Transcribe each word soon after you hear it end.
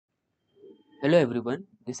Hello everyone,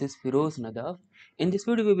 this is Firoz Nadav. In this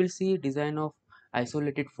video we will see design of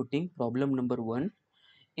isolated footing problem number 1.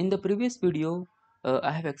 In the previous video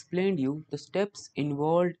I have explained you the steps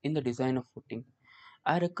involved in the design of footing.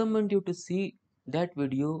 I recommend you to see that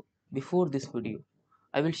video before this video.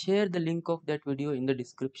 I will share the link of that video in the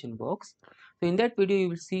description box. So in that video you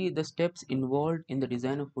will see the steps involved in the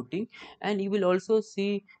design of footing, and you will also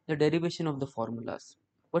see the derivation of the formulas.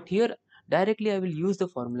 But here directly I will use the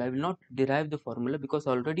formula. I will not derive the formula because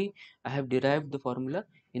already I have derived the formula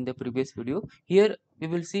in the previous video. Here we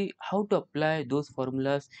will see how to apply those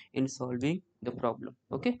formulas in solving the problem.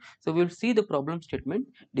 Okay, so we will see the problem statement.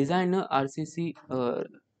 Design a RCC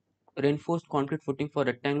reinforced concrete footing for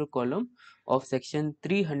rectangular column of section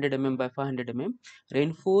 300 mm by 500 mm,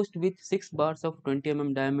 reinforced with 6 bars of 20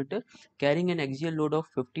 mm diameter, carrying an axial load of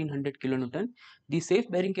 1500 kilonewton. The safe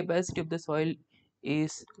bearing capacity of the soil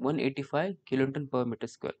is 185 kilonewton per meter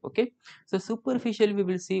square. Okay, so superficially we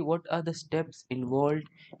will see what are the steps involved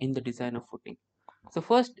in the design of footing. So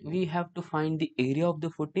first we have to find the area of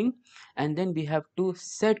the footing, and then we have to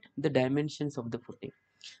set the dimensions of the footing.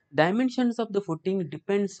 Dimensions of the footing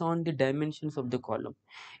depends on the dimensions of the column.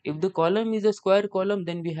 If the column is a square column,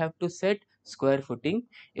 then we have to set square footing.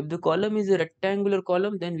 If the column is a rectangular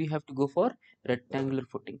column, then we have to go for rectangular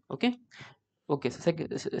footing. Okay, so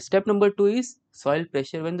step number 2 is soil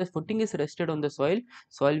pressure. When the footing is rested on the soil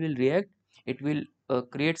will react. It will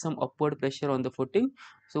create some upward pressure on the footing.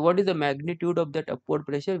 So what is the magnitude of that upward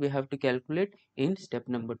pressure? We have to calculate in step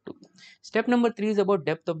number 2. Step number 3 is about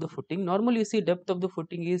depth of the footing. Normally you see depth of the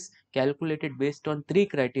footing is calculated based on 3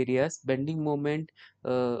 criteria: bending moment,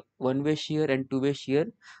 one-way shear and two-way shear.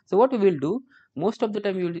 So what we will do, most of the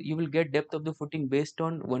time you will get depth of the footing based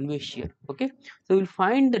on one-way shear. Okay, so we will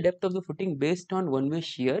find the depth of the footing based on one-way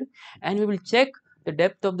shear, and we will check the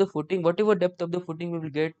depth of the footing. Whatever depth of the footing we will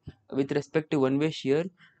get with respect to one-way shear,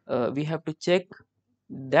 we have to check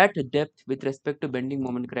that depth with respect to bending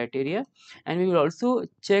moment criteria, and we will also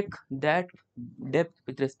check that depth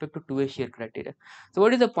with respect to two-way shear criteria. So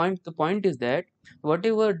what is the point? The point is that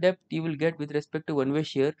whatever depth you will get with respect to one-way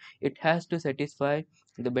shear, it has to satisfy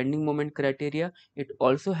the bending moment criteria. It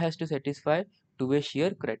also has to satisfy two-way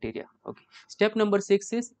shear criteria. Okay, step number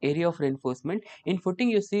 6 is area of reinforcement. In footing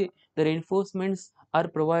you see the reinforcements are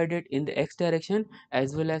provided in the x direction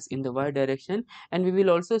as well as in the y direction, and we will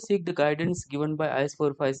also seek the guidance given by IS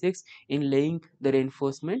 456 in laying the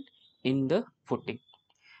reinforcement in the footing.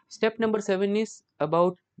 Step number 7 is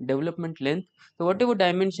about development length. So whatever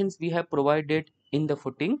dimensions we have provided in the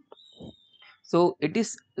footing, so it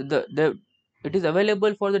is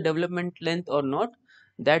available for the development length or not,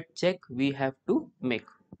 that check we have to make.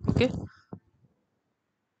 Okay,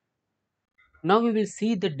 now we will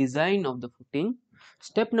see the design of the footing.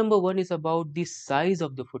 Step number 1 is about the size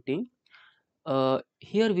of the footing.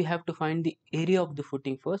 Here we have to find the area of the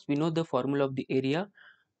footing first. We know the formula of the area: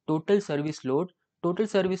 total service load. Total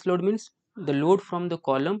service load means the load from the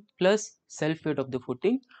column plus self weight of the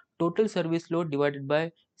footing. Total service load divided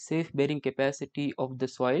by safe bearing capacity of the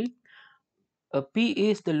soil. P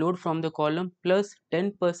is the load from the column plus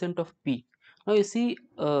 10% of P. Now you see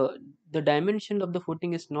the dimension of the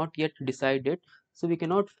footing is not yet decided, so we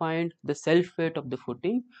cannot find the self weight of the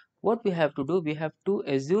footing. What we have to do, we have to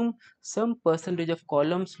assume some percentage of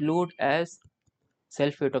columns load as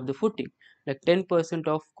self weight of the footing, like 10%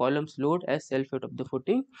 of columns load as self weight of the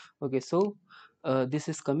footing. Okay, so this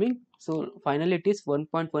is coming. So finally it is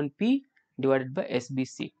 1.1 P divided by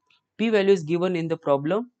SBC. P value is given in the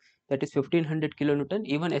problem, that is 1500 kilonewton.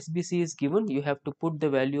 Even SBC is given. You have to put the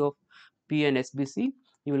value of P and SBC.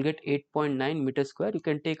 You will get 8.9 meter square. You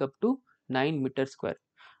can take up to 9 meter square.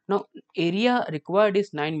 Now area required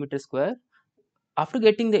is 9 meter square. After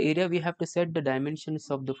getting the area, we have to set the dimensions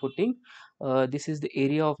of the footing. This is the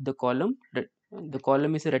area of the column. The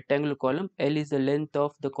column is a rectangular column. L is the length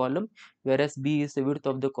of the column, whereas B is the width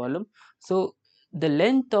of the column. So the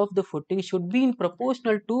length of the footing should be in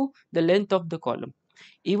proportional to the length of the column.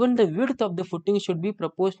 Even the width of the footing should be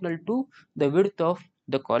proportional to the width of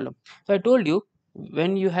the column. So I told you,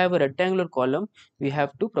 when you have a rectangular column, we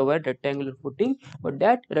have to provide rectangular footing, but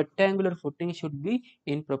that rectangular footing should be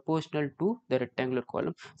in proportional to the rectangular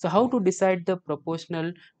column. So how to decide the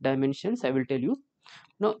proportional dimensions, I will tell you.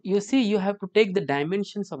 Now you see, you have to take the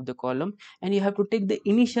dimensions of the column, and you have to take the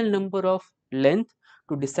initial number of length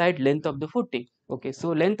to decide length of the footing. Okay, so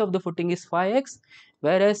length of the footing is 5x,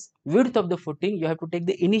 whereas width of the footing, you have to take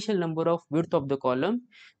the initial number of width of the column.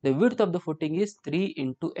 The width of the footing is 3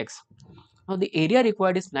 into x. Now the area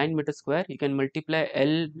required is 9 meter square. You can multiply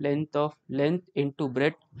L, length into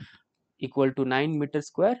breadth, equal to 9 meter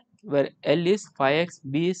square. where L is 5x,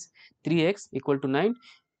 B is 3x equal to 9.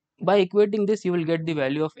 By equating this, you will get the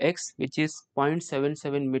value of x, which is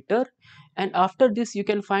 0.77 meter, and after this you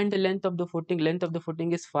can find the length of the footing. Length of the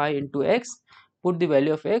footing is 5 into x. Put the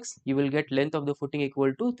value of x, you will get length of the footing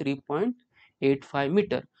equal to 3.85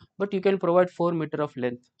 meter. But you can provide 4 meter of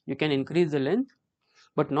length. You can increase the length,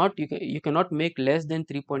 but not you cannot make less than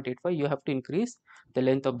 3.85. You have to increase the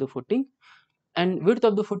length of the footing. And width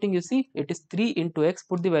of the footing, you see, it is 3 into x.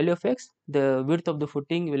 Put the value of x, the width of the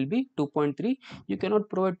footing will be 2.3. You cannot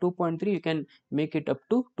provide 2.3, you can make it up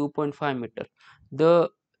to 2.5 meter. The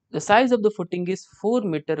size of the footing is 4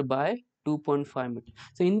 meter by 2.5 meter.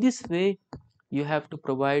 So in this way, you have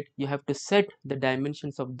to set the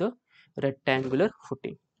dimensions of the rectangular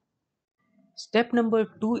footing. Step number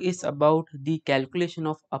 2 is about the calculation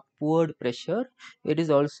of upward pressure. It is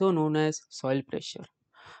also known as soil pressure.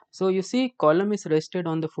 So you see, column is rested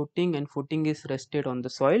on the footing and footing is rested on the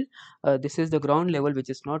soil. This is the ground level, which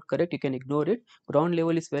is not correct. You can ignore it. Ground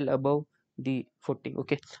level is well above the footing.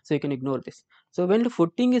 Okay, so you can ignore this. So when the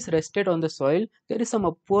footing is rested on the soil, there is some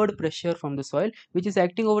upward pressure from the soil which is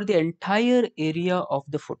acting over the entire area of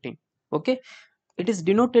the footing. Okay, it is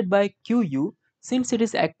denoted by QU. Since it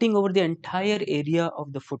is acting over the entire area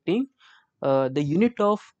of the footing, the unit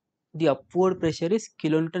of the upward pressure is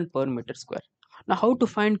kilonewton per meter square. Now, how to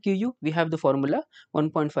find QU? We have the formula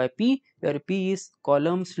 1.5 P, where P is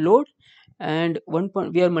columns load, and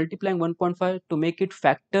we are multiplying 1.5 to make it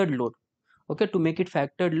factored load. Okay, to make it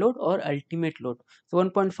factored load or ultimate load. So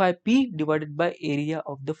 1.5 P divided by area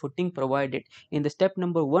of the footing provided. In the step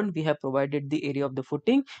number 1, we have provided the area of the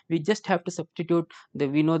footing. We just have to substitute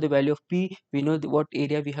we know the value of P, we know what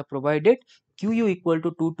area we have provided. QU equal to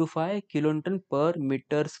 225 kilonewton per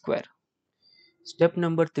meter square. Step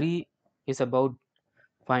number 3 is about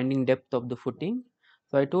finding depth of the footing.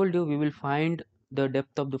 So I told you we will find the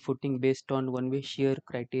depth of the footing based on one-way shear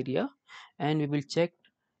criteria, and we will check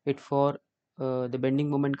it for the bending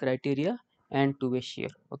moment criteria and two-way shear.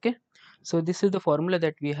 Okay, so this is the formula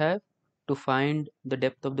that we have to find the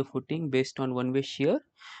depth of the footing based on one-way shear.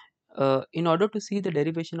 In order to see the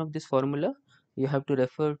derivation of this formula, you have to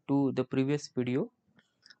refer to the previous video,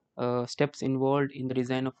 steps involved in the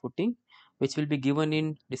design of footing, which will be given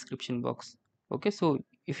in description box. Okay, so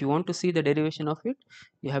if you want to see the derivation of it,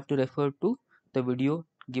 you have to refer to the video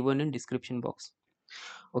given in description box.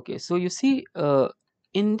 Okay, so you see,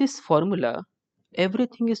 in this formula,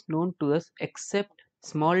 everything is known to us except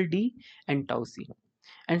small d and tau c,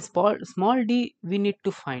 and small d we need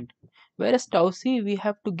to find, whereas tau c we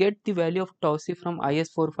have to get the value of tau c from IS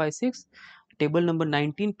 456 table number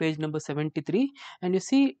 19, page number 73. And you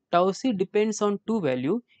see, tau c depends on two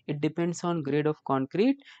value. It depends on grade of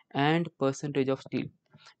concrete and percentage of steel.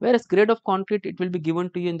 Whereas grade of concrete, it will be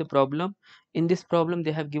given to you in the problem. In this problem,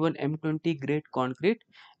 they have given M20 grade concrete.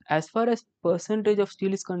 As far as percentage of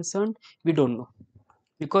steel is concerned, we don't know,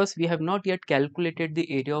 because we have not yet calculated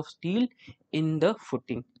the area of steel in the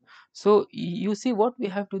footing. So you see what we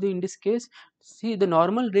have to do in this case. See, the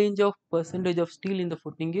normal range of percentage of steel in the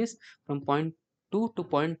footing is from 0.2 to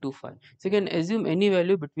 0.25. So you can assume any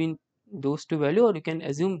value between those two value, or you can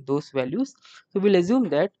assume those values. So we'll assume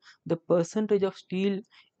that the percentage of steel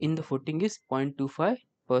in the footing is 0.25%.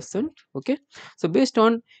 Okay, so based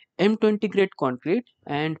on M20 grade concrete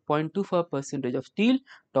and 0.25 percentage of steel,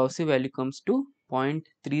 tau c value comes to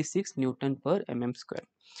 0.36 Newton per mm square.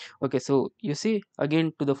 Okay, so you see,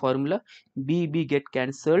 again to the formula, B get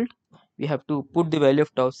cancelled. We have to put the value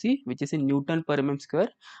of tau c, which is in Newton per mm square.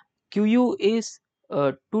 QU is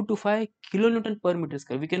 225 kilonewton per meter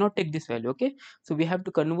square. We cannot take this value. Okay, so we have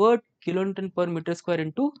to convert kilonewton per meter square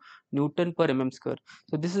into Newton per mm square.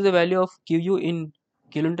 So this is the value of QU in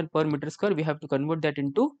kilonewton per meter square. We have to convert that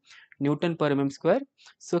into Newton per mm square.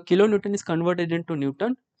 So kilonewton is converted into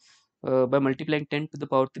Newton by multiplying 10 to the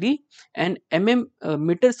power 3, and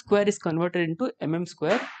meter square is converted into mm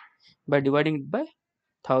square by dividing it by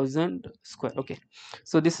 1000 square. Okay,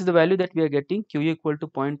 so this is the value that we are getting, Q equal to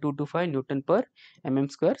 0.225 Newton per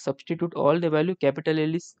mm square. Substitute all the value. Capital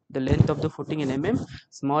L is the length of the footing in mm,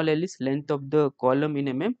 small l is length of the column in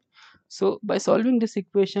mm. So by solving this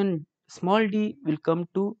equation, small d will come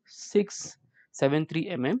to 673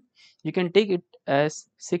 mm. You can take it as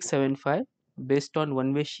 675 based on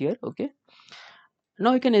one way shear. Okay,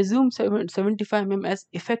 now you can assume 75 mm as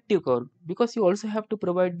effective cover, because you also have to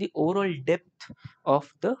provide the overall depth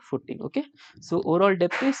of the footing. Okay, so overall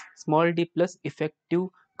depth is small d plus effective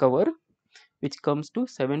cover, which comes to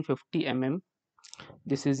 750 mm.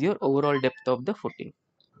 This is your overall depth of the footing.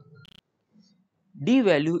 D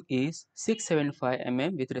value is 675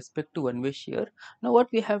 mm with respect to one way shear. Now what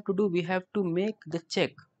we have to do, we have to make the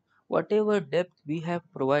check whatever depth we have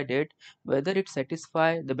provided, whether it satisfy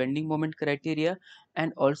the bending moment criteria,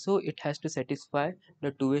 and also it has to satisfy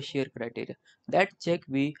the two-way shear criteria. That check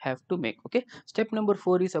we have to make. Okay, step number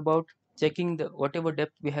 4 is about checking the whatever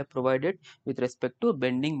depth we have provided with respect to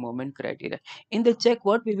bending moment criteria. In the check,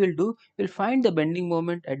 what we will do, we'll find the bending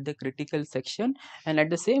moment at the critical section, and at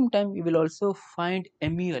the same time we will also find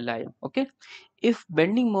MULI. Okay, if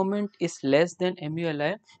bending moment is less than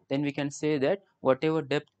MULI, then we can say that whatever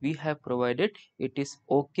depth we have provided, it is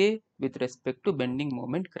okay with respect to bending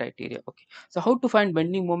moment criteria. Okay, so how to find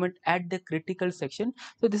bending moment at the critical section?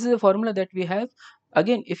 So this is a formula that we have.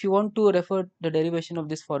 Again, if you want to refer the derivation of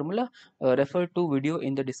this formula, refer to video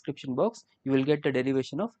in the description box. You will get the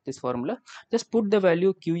derivation of this formula. Just put the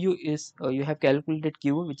value. QU is you have calculated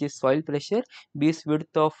QU, which is soil pressure, B is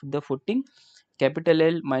width of the footing, capital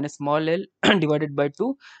L minus small l divided by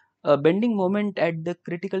 2. Bending moment at the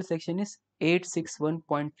critical section is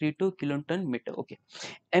 861.32 kilonewton meter. Okay,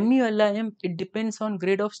 MULIM, it depends on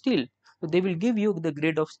grade of steel. So they will give you the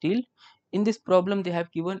grade of steel. In this problem, they have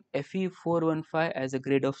given Fe415 as a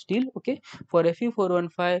grade of steel. Okay, for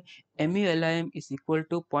Fe415, MULIM is equal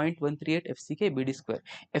to 0.138 FCK BD square.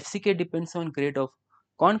 FCK depends on grade of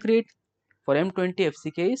concrete. For M20,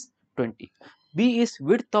 FCK is 20. B is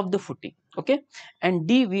width of the footing. Okay, and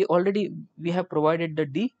D we have provided the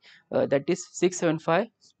D, that is 675.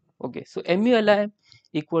 Okay, so MULIM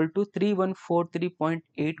equal to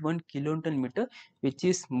 3143.81 kilonewton meter, which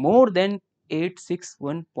is more than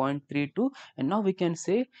 861.32, and now we can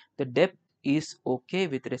say the depth is okay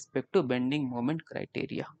with respect to bending moment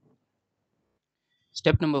criteria.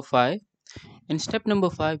 Step number 5. In step number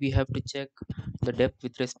 5, we have to check the depth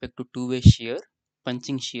with respect to two-way shear,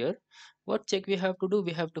 punching shear. What check we have to do?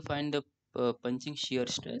 We have to find the punching shear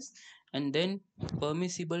stress and then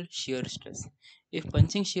permissible shear stress. If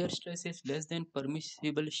punching shear stress is less than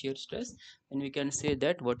permissible shear stress, then we can say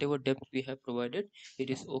that whatever depth we have provided, it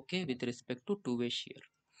is okay with respect to two-way shear.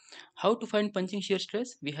 How to find punching shear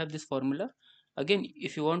stress? We have this formula. Again,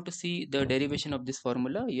 if you want to see the derivation of this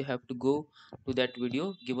formula, you have to go to that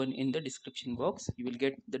video given in the description box. You will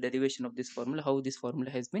get the derivation of this formula, how this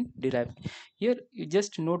formula has been derived. Here you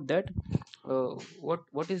just note that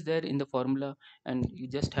what is there in the formula, and you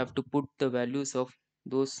just have to put the values of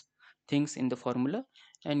those things in the formula,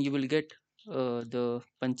 and you will get the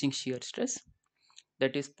punching shear stress,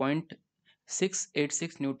 that is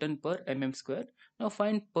 0.686 Newton per mm square. Now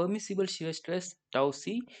find permissible shear stress tau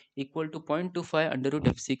c equal to 0.25 under root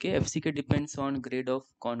FCK. FCK depends on grade of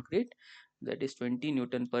concrete, that is 20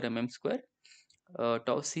 Newton per mm square.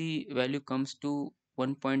 Tau c value comes to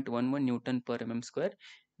 1.11 Newton per mm square,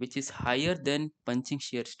 which is higher than punching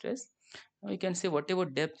shear stress. Now you can say whatever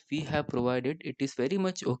depth we have provided, it is very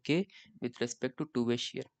much okay with respect to two-way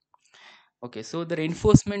shear. Okay, so the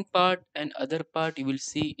reinforcement part and other part you will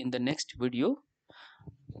see in the next video.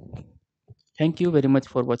 Thank you very much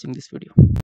for watching this video.